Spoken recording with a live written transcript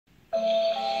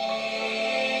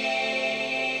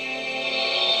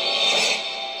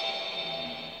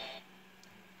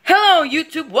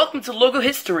YouTube, welcome to Logo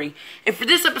History. And for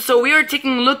this episode, we are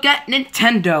taking a look at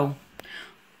Nintendo.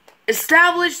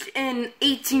 Established in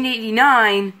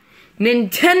 1889,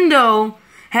 Nintendo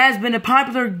has been a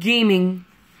popular gaming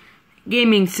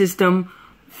system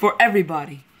for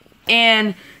everybody.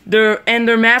 And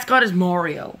their mascot is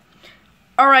Mario.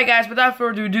 Alright guys, without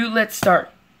further ado, let's start.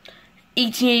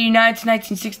 1889 to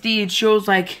 1960, it shows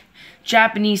like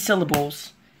Japanese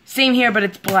syllables. Same here, but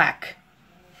it's black.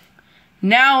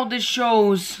 Now this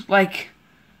shows like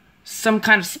some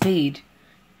kind of spade.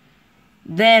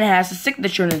 Then it has a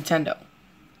signature of Nintendo.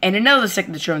 And another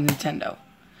signature of Nintendo.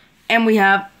 And we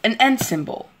have an N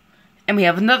symbol. And we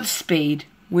have another spade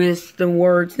with the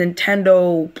words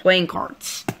Nintendo playing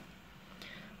cards.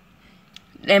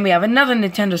 And we have another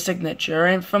Nintendo signature,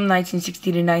 and from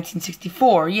 1960 to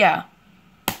 1964, yeah.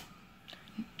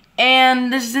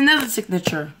 And this is another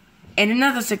signature. And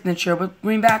another signature with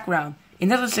green background.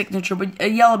 Another signature with a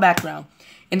yellow background.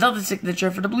 Another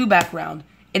signature for the blue background.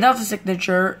 Another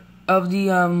signature of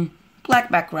the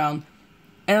black background.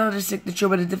 Another signature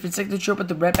with a different signature with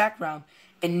the red background.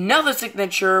 Another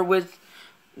signature with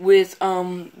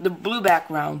the blue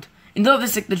background. Another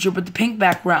signature with the pink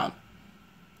background.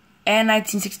 And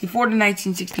 1964 to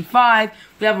 1965,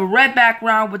 we have a red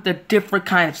background with a different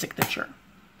kind of signature.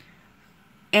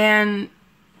 And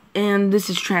this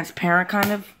is transparent,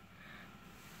 kind of.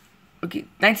 Okay,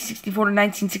 1964 to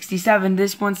 1967,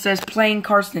 this one says Playing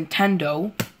Cards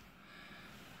Nintendo.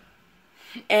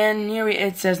 And here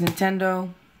it says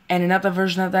Nintendo. And another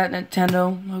version of that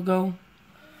Nintendo logo.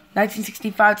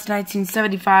 1965 to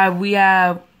 1975, we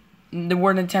have the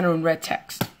word Nintendo in red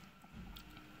text.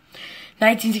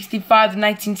 1965 to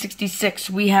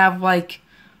 1966, we have like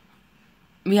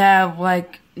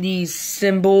these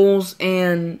symbols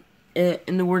and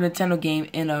in the word Nintendo game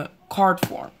in a card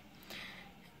form.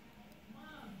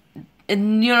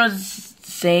 And you know, it's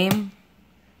same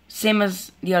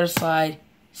as the other slide.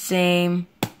 Same.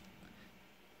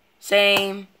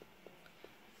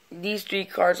 These three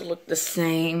cards look the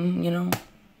same, you know.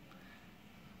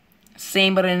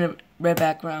 Same, but in a red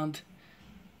background.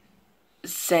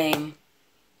 Same.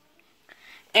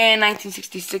 And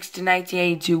 1966 to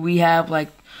 1982, we have like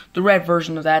the red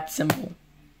version of that symbol.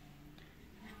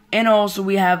 And also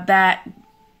we have that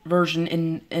version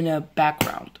in a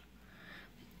background.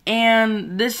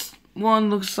 And this one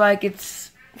looks like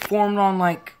it's formed on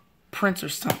like prints or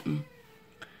something.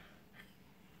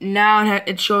 Now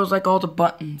it shows like all the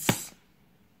buttons.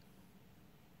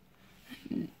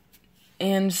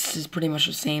 And this is pretty much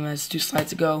the same as 2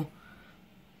 slides ago.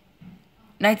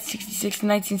 1966 to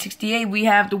 1968, we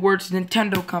have the words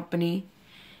Nintendo Company.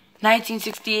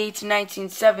 1968 to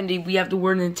 1970, we have the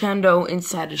word Nintendo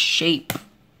inside a shape.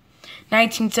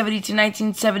 1970 to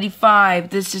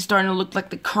 1975, this is starting to look like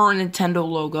the current Nintendo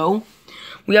logo.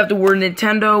 We have the word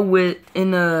Nintendo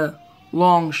in a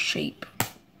long shape.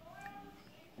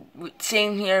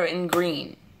 Same here in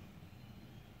green.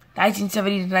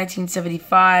 1970 to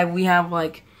 1975, we have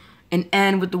like an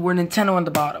N with the word Nintendo on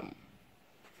the bottom.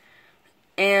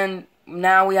 And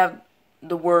now we have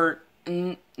the word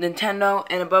Nintendo,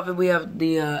 and above it we have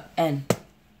the N.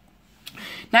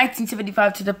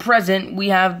 1975 to the present, we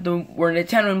have the word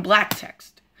Nintendo in black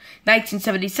text.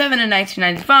 1977 and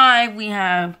 1995,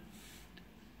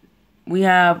 we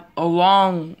have a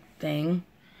long thing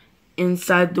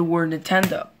inside the word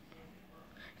Nintendo.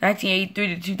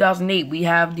 1983 to 2008, we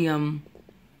have the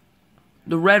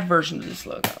red version of this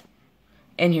logo.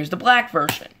 And here's the black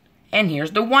version. And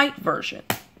here's the white version.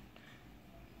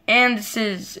 And this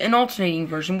is an alternating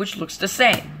version, which looks the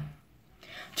same.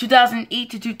 2008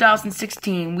 to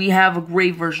 2016, we have a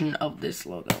gray version of this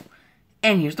logo.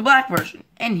 And here's the black version.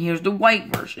 And here's the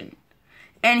white version.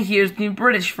 And here's the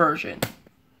British version.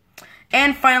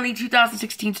 And finally,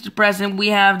 2016 to the present, we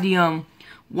have the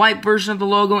white version of the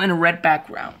logo in a red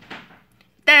background.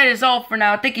 That is all for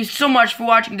now. Thank you so much for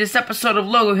watching this episode of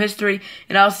Logo History.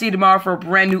 And I'll see you tomorrow for a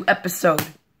brand new episode.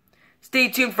 Stay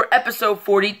tuned for episode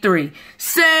 43.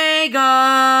 Sega!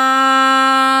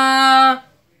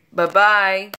 Bye-bye.